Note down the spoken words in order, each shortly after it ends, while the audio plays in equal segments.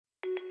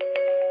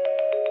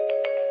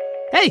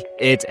Hey,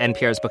 it's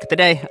NPR's Book of the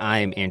Day.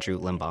 I'm Andrew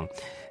Limbong.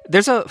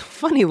 There's a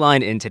funny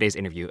line in today's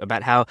interview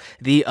about how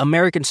the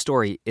American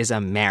story is a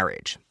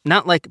marriage.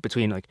 Not like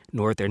between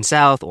North and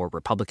South or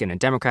Republican and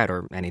Democrat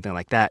or anything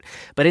like that,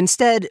 but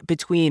instead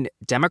between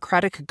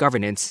democratic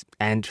governance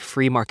and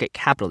free market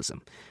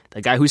capitalism.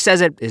 The guy who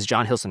says it is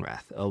John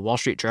Hilsenrath, a Wall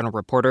Street Journal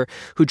reporter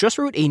who just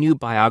wrote a new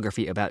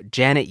biography about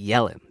Janet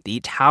Yellen, the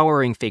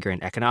towering figure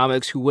in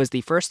economics who was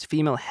the first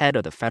female head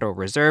of the Federal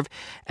Reserve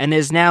and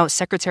is now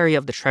Secretary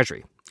of the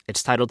Treasury.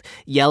 It's titled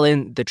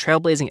Yellen, the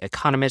Trailblazing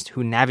Economist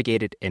Who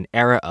Navigated an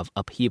Era of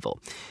Upheaval.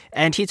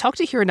 And he talked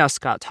to Here Now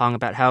Scott Tong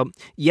about how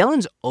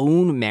Yellen's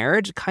own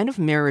marriage kind of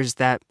mirrors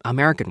that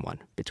American one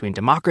between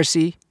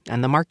democracy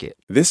and the market.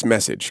 This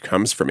message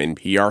comes from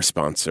NPR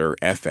sponsor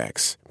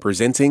FX,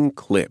 presenting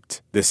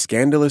Clipped, the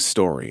scandalous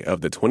story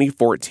of the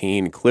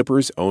 2014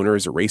 Clippers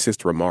owner's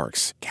racist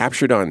remarks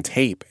captured on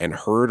tape and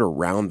heard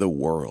around the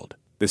world.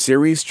 The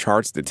series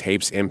charts the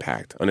tape's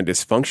impact on a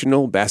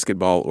dysfunctional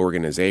basketball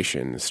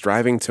organization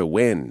striving to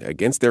win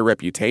against their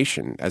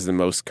reputation as the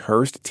most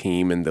cursed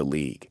team in the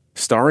league.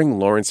 Starring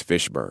Lawrence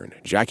Fishburne,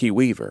 Jackie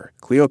Weaver,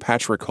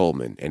 Cleopatra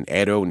Coleman, and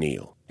Ed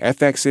O'Neill.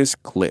 FX's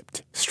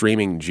Clipped,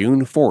 streaming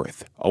June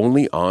 4th,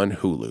 only on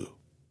Hulu.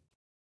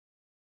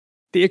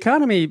 The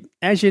economy,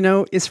 as you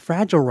know, is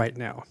fragile right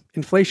now.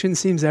 Inflation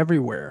seems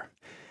everywhere.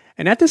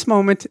 And at this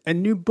moment, a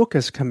new book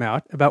has come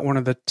out about one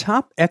of the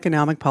top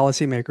economic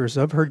policymakers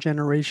of her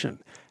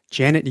generation,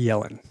 Janet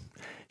Yellen.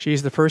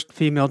 She's the first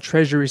female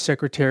Treasury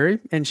Secretary,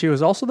 and she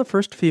was also the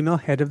first female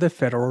head of the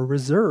Federal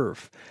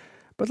Reserve.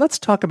 But let's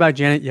talk about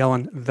Janet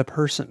Yellen, the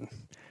person.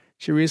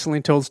 She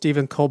recently told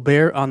Stephen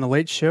Colbert on The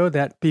Late Show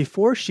that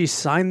before she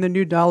signed the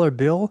new dollar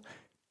bill,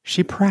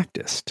 she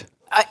practiced.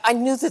 I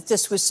knew that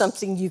this was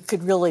something you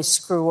could really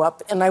screw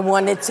up, and I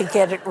wanted to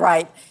get it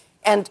right.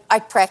 And I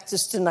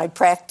practiced,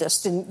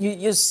 and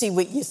you'll see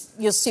what you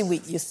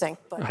think.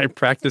 But. I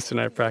practiced.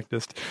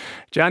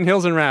 John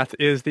Hilsenrath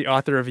is the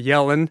author of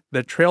Yellen,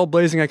 the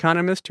Trailblazing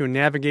Economist Who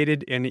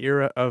Navigated an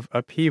Era of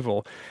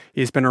Upheaval.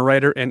 He's been a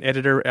writer and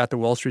editor at the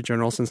Wall Street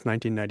Journal since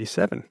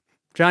 1997.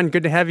 John,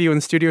 good to have you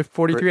in Studio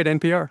 43 at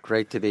NPR.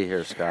 Great to be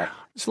here, Scott.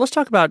 So let's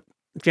talk about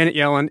Janet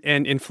Yellen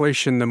and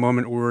inflation, the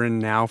moment we're in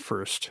now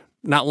first.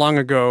 Not long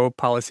ago,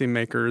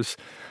 policymakers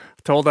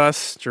told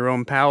us,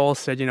 Jerome Powell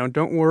said,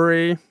 don't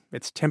worry.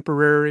 It's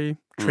temporary.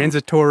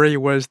 Transitory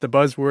was the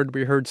buzzword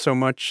we heard so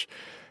much.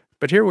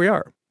 But here we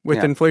are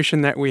with inflation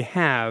that we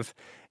have.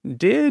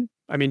 Janet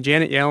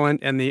Yellen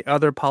and the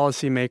other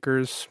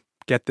policymakers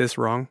get this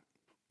wrong?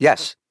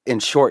 Yes. In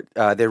short,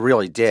 they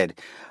really did.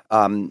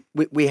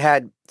 We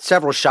had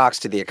several shocks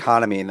to the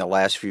economy in the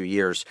last few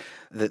years.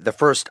 The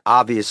first,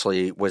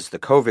 obviously, was the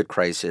COVID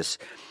crisis.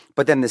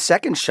 But then the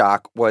second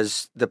shock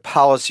was the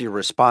policy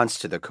response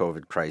to the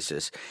COVID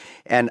crisis.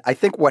 And I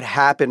think what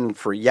happened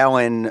for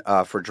Yellen,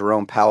 for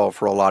Jerome Powell,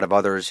 for a lot of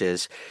others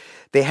is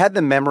they had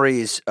the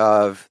memories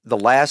of the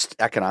last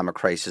economic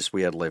crisis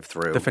we had lived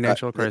through. The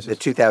financial crisis. The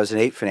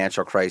 2008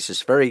 financial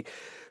crisis, very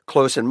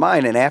close in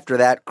mind. And after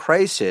that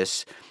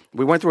crisis,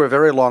 we went through a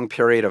very long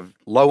period of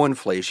low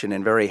inflation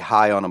and very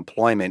high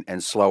unemployment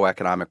and slow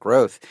economic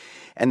growth.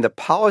 And the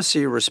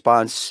policy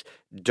response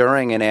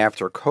during and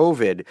after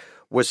COVID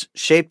was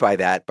shaped by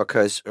that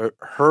because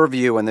her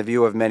view and the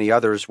view of many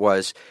others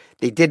was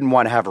they didn't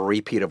want to have a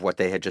repeat of what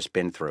they had just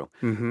been through.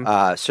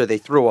 Mm-hmm. So they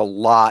threw a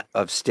lot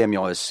of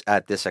stimulus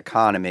at this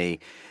economy,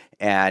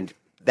 and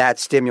that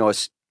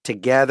stimulus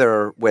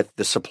together with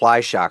the supply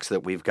shocks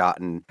that we've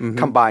gotten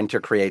combined to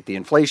create the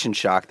inflation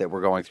shock that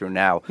we're going through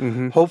now.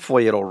 Mm-hmm.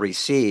 Hopefully it'll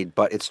recede,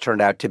 but it's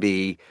turned out to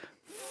be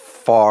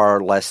far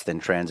less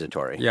than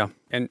transitory. Yeah,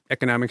 and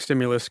economic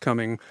stimulus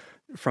coming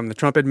from the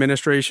Trump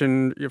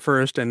administration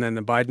first and then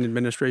the Biden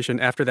administration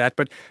after that.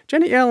 But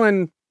Janet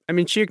Yellen,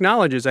 she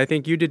acknowledges, I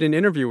think you did an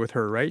interview with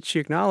her, right? She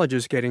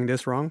acknowledges getting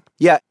this wrong.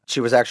 Yeah,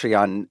 she was actually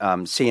on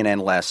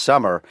CNN last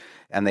summer,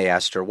 and they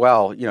asked her,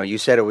 well, you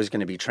said it was going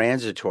to be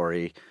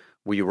transitory.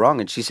 Were you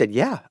wrong? And she said,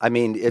 yeah.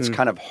 It's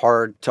kind of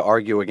hard to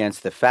argue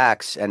against the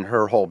facts, and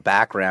her whole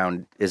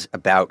background is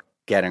about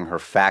getting her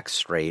facts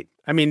straight.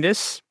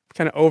 This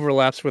kind of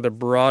overlaps with a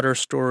broader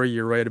story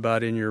you write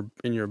about in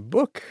your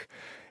book.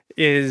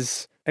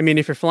 If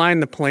you're flying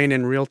the plane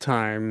in real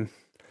time,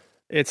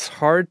 it's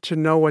hard to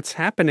know what's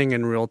happening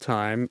in real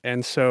time.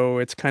 And so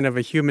it's kind of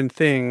a human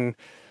thing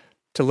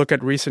to look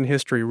at recent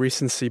history,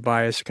 recency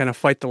bias, kind of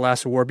fight the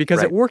last war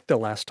because It worked the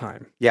last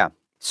time. Yeah.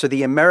 So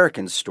the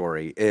American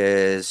story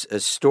is a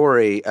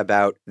story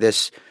about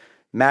this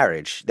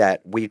marriage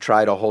that we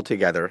try to hold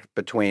together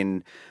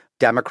between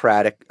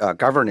democratic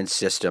governance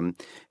system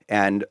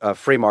and a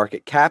free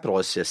market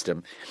capitalist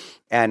system.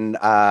 And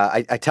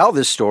I tell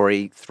this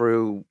story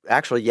through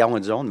actually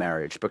Yellen's own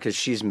marriage because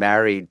she's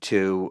married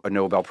to a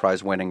Nobel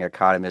Prize winning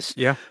economist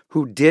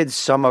who did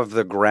some of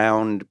the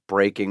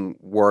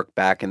groundbreaking work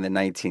back in the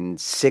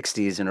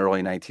 1960s and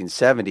early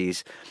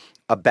 1970s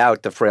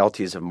about the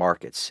frailties of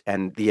markets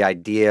and the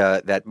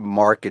idea that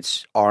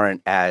markets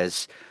aren't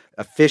as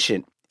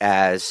efficient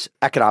as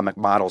economic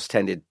models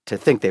tended to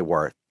think they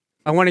were.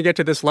 I want to get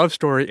to this love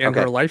story and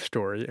her life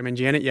story.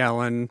 Janet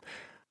Yellen,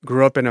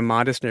 grew up in a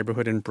modest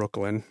neighborhood in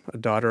Brooklyn, a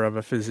daughter of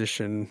a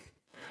physician.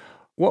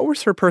 What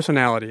was her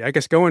personality? I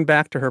guess going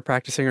back to her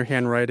practicing her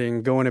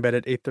handwriting, going to bed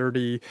at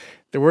 8:30,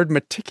 the word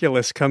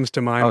meticulous comes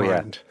to my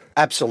mind. Yeah,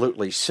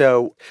 absolutely.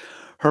 So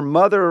her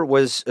mother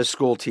was a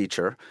school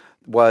teacher,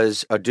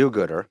 was a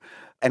do-gooder,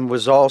 and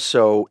was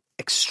also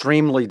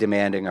extremely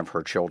demanding of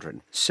her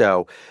children.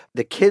 So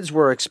the kids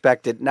were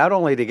expected not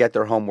only to get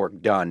their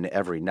homework done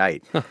every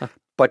night,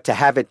 but to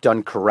have it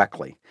done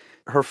correctly.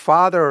 Her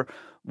father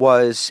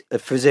was a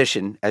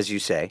physician, as you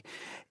say,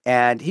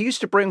 and he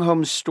used to bring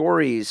home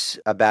stories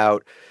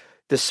about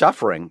the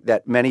suffering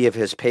that many of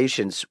his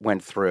patients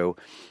went through,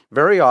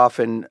 very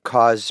often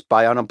caused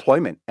by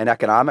unemployment and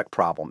economic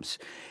problems.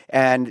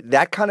 And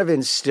that kind of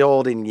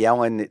instilled in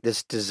Yellen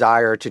this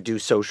desire to do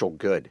social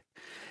good.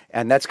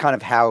 And that's kind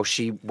of how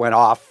she went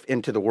off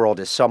into the world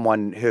as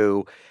someone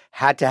who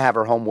had to have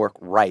her homework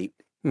right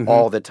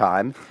all the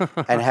time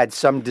and had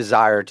some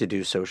desire to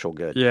do social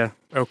good. Yeah.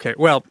 Okay.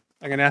 Well,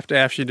 I'm going to have to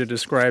ask you to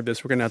describe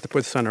this. We're going to have to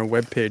put this on our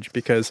webpage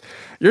because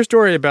your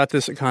story about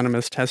this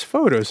economist has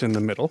photos in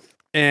the middle.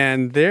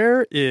 And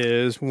there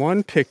is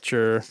one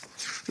picture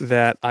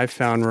that I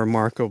found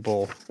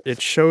remarkable.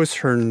 It shows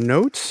her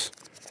notes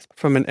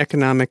from an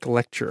economic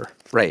lecture.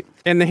 Right.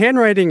 And the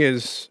handwriting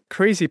is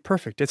crazy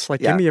perfect. It's like,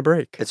 give me a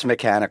break. It's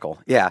mechanical.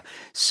 Yeah.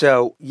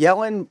 So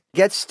Yellen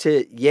gets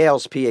to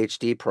Yale's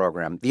PhD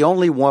program, the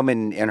only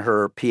woman in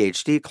her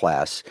PhD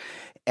class.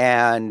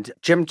 And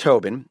Jim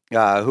Tobin,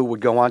 who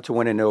would go on to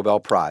win a Nobel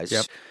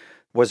Prize,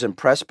 was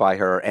impressed by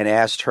her and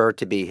asked her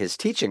to be his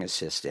teaching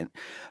assistant.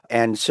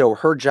 And so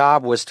her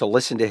job was to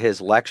listen to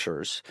his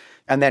lectures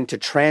and then to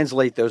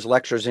translate those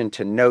lectures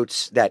into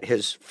notes that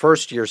his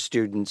first-year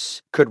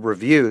students could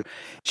review.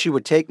 She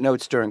would take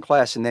notes during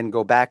class and then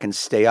go back and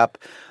stay up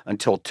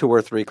until 2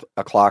 or 3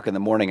 o'clock in the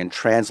morning and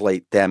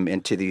translate them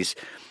into these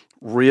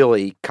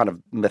really kind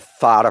of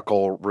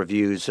methodical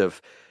reviews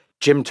of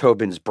Jim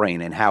Tobin's brain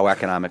and how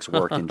economics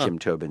worked in Jim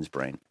Tobin's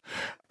brain.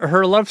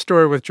 Her love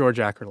story with George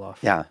Akerlof.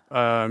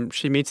 Yeah.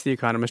 She meets the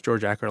economist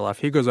George Akerlof.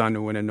 He goes on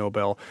to win a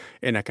Nobel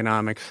in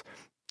economics.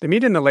 They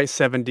meet in the late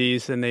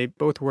 70s, and they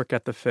both work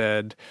at the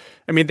Fed.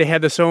 I mean, they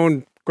had this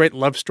own great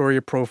love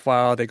story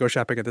profile. They go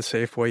shopping at the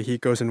Safeway. He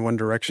goes in one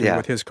direction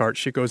with his cart.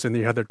 She goes in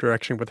the other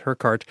direction with her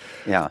cart.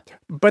 Yeah.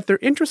 But their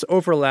interests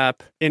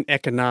overlap in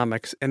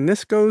economics, and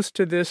this goes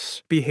to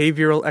this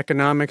behavioral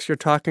economics you're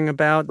talking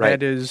about. Right.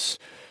 That is,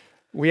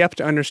 we have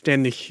to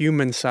understand the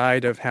human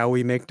side of how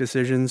we make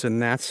decisions, and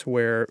that's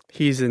where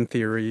he's in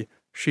theory,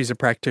 she's a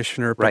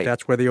practitioner, but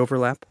that's where they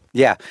overlap?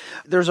 Yeah,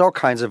 there's all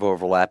kinds of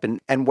overlap.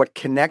 And what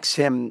connects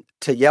him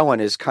to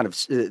Yellen is kind of,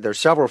 there's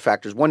several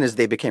factors. One is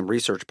they became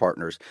research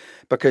partners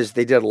because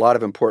they did a lot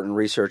of important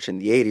research in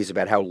the 80s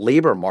about how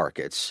labor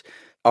markets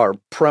are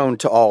prone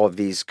to all of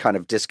these kind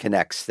of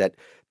disconnects that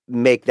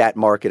make that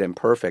market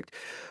imperfect.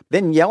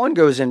 Then Yellen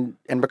goes in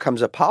and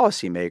becomes a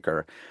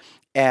policymaker.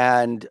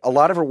 And a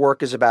lot of her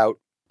work is about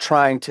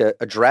trying to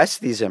address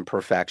these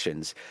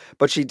imperfections.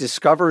 But she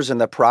discovers in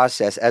the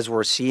process, as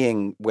we're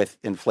seeing with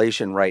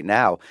inflation right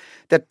now,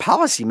 that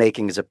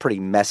policymaking is a pretty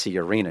messy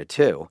arena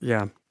too.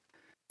 Yeah.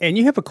 And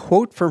you have a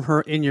quote from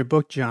her in your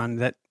book, John,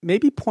 that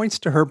maybe points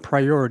to her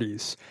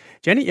priorities.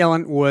 Janet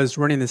Yellen was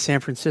running the San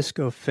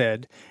Francisco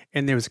Fed,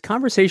 and there was a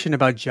conversation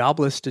about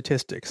jobless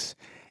statistics.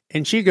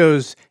 And she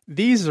goes,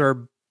 these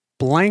are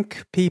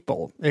blank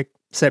people,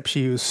 except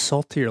she used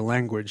saltier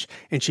language,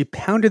 and she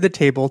pounded the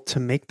table to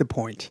make the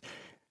point.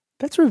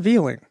 That's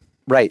revealing.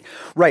 Right.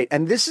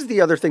 And this is the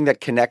other thing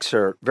that connects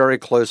her very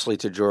closely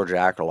to George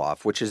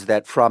Akerlof, which is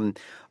that from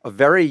a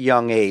very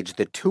young age,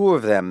 the two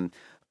of them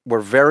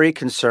were very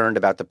concerned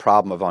about the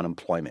problem of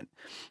unemployment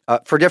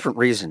for different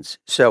reasons.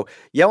 So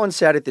Yellen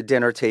sat at the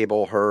dinner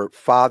table. Her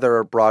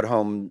father brought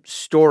home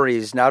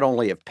stories not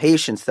only of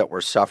patients that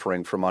were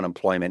suffering from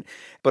unemployment,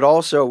 but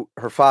also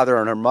her father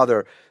and her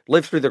mother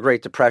lived through the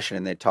Great Depression,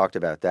 and they talked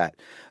about that.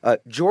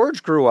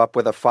 George grew up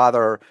with a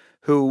father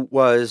who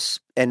was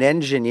an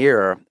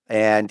engineer,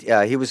 and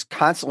he was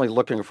constantly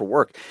looking for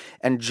work.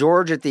 And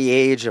George, at the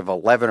age of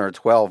 11 or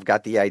 12,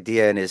 got the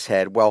idea in his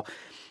head, well,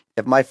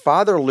 if my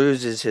father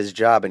loses his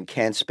job and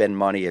can't spend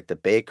money at the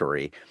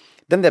bakery,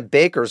 then the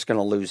baker's going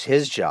to lose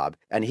his job,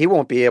 and he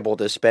won't be able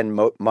to spend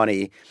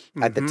money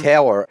at the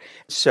tailor.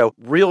 So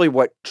really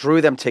what drew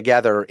them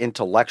together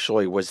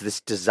intellectually was this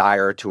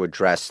desire to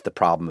address the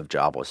problem of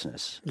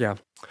joblessness. Yeah.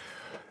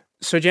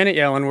 So Janet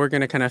Yellen, we're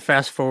going to kind of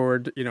fast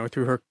forward,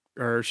 through her.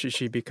 Or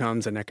she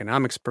becomes an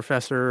economics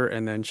professor,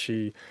 and then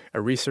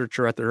a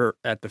researcher at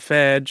the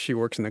Fed. She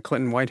works in the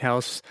Clinton White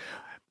House,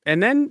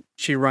 and then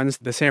she runs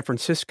the San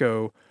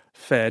Francisco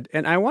Fed.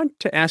 And I want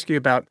to ask you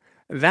about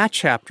that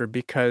chapter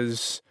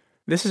because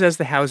this is as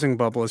the housing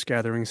bubble is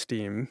gathering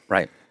steam.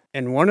 Right.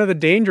 And one of the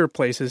danger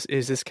places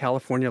is this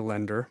California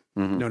lender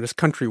known as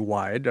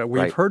Countrywide.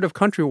 We've heard of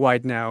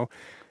Countrywide now.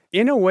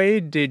 In a way,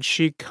 did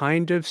she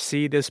kind of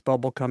see this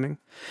bubble coming?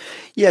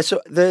 Yeah,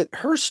 so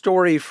her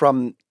story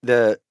from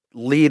the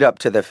lead up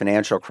to the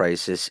financial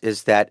crisis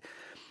is that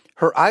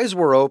her eyes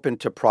were open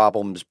to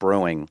problems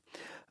brewing.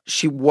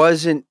 She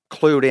wasn't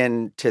clued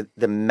in to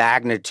the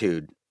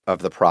magnitude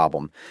of the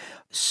problem.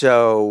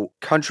 So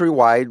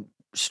Countrywide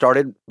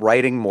started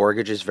writing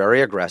mortgages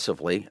very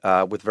aggressively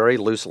with very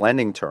loose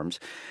lending terms,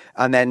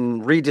 and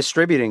then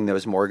redistributing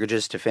those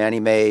mortgages to Fannie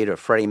Mae, to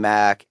Freddie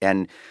Mac,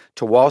 and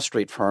to Wall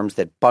Street firms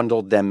that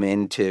bundled them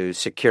into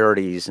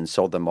securities and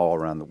sold them all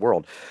around the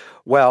world.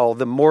 Well,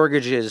 the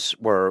mortgages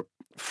were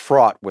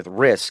fraught with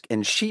risk,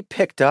 and she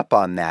picked up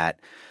on that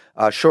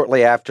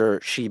shortly after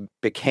she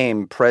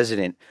became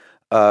president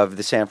of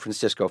the San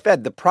Francisco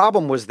Fed. The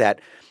problem was that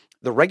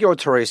the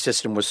regulatory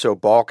system was so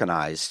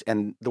balkanized,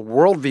 and the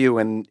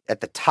worldview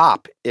at the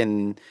top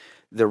in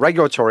the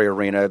regulatory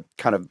arena,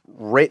 kind of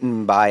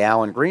written by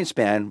Alan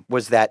Greenspan,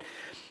 was that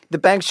the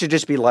banks should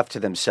just be left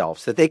to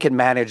themselves, that they can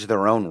manage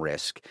their own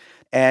risk.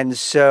 And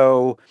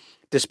so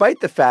despite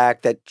the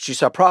fact that she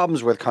saw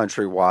problems with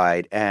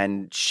Countrywide,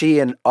 and she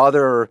and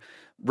other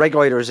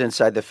regulators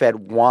inside the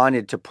Fed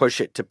wanted to push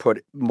it to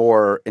put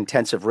more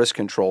intensive risk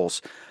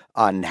controls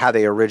on how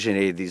they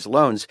originated these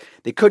loans,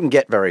 they couldn't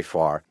get very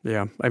far.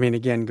 Yeah. I mean,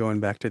 again, going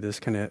back to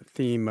this kind of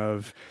theme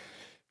of,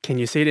 can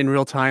you see it in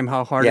real time?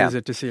 How hard is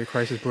it to see a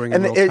crisis brewing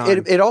in real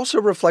time? It also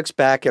reflects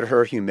back at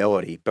her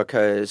humility,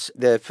 because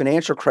the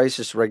Financial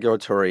Crisis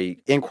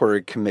Regulatory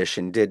Inquiry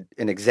Commission did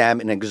an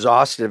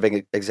exhaustive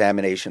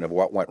examination of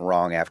what went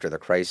wrong after the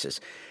crisis.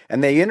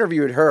 And they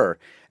interviewed her,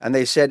 and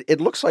they said,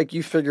 it looks like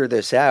you figured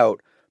this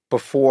out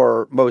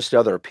before most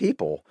other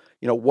people.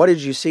 What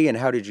did you see and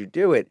how did you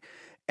do it?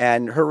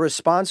 And her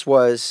response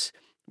was,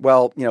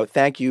 well,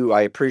 thank you, I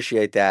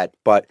appreciate that,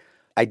 but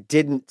I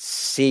didn't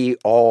see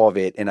all of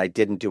it and I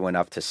didn't do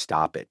enough to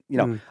stop it.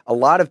 A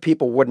lot of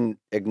people wouldn't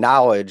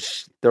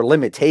acknowledge their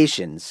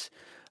limitations.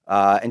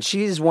 And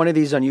she's one of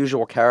these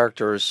unusual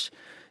characters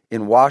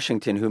in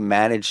Washington who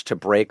managed to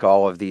break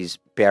all of these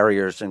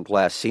barriers and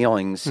glass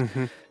ceilings,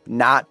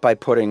 not by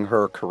putting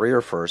her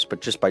career first,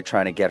 but just by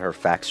trying to get her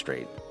facts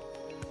straight.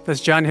 That's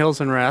John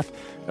Hilsenrath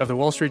of the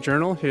Wall Street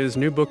Journal. His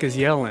new book is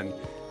Yellen,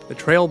 the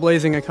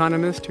trailblazing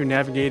economist who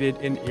navigated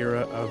an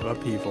era of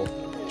upheaval.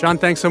 John,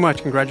 thanks so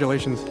much.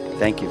 Congratulations.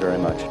 Thank you very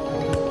much.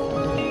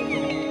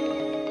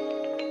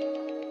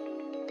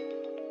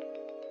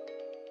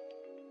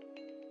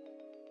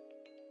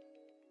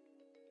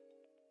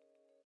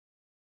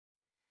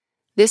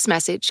 This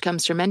message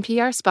comes from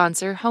NPR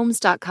sponsor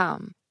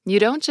Homes.com. You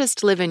don't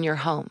just live in your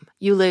home,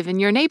 you live in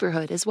your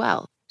neighborhood as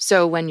well.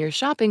 So when you're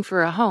shopping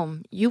for a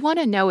home, you want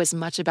to know as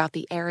much about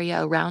the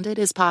area around it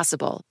as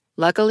possible.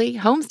 Luckily,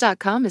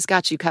 Homes.com has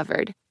got you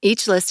covered.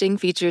 Each listing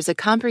features a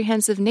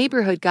comprehensive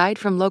neighborhood guide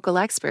from local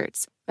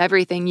experts.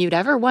 Everything you'd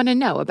ever want to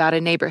know about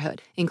a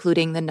neighborhood,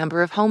 including the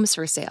number of homes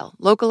for sale,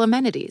 local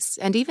amenities,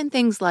 and even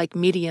things like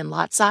median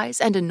lot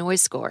size and a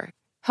noise score.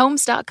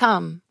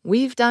 Homes.com.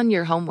 We've done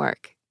your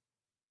homework.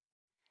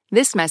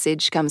 This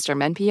message comes from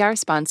NPR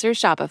sponsor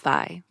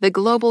Shopify, the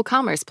global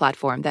commerce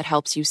platform that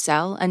helps you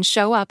sell and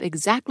show up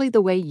exactly the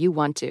way you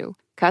want to.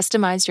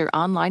 Customize your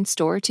online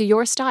store to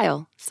your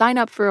style. Sign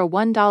up for a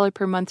 $1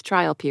 per month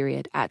trial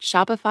period at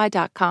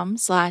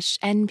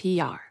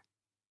shopify.com/NPR.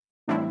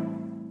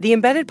 The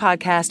Embedded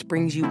Podcast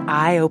brings you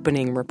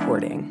eye-opening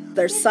reporting.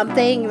 There's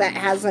something that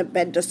hasn't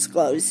been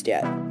disclosed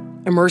yet.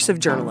 Immersive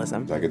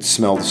journalism. I could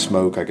smell the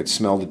smoke. I could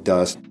smell the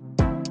dust.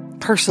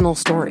 Personal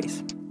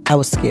stories. I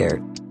was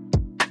scared.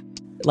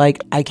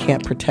 Like, I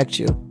can't protect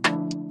you.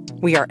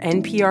 We are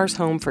NPR's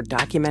home for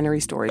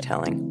documentary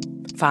storytelling.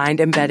 Find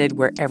Embedded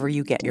wherever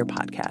you get your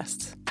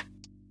podcasts.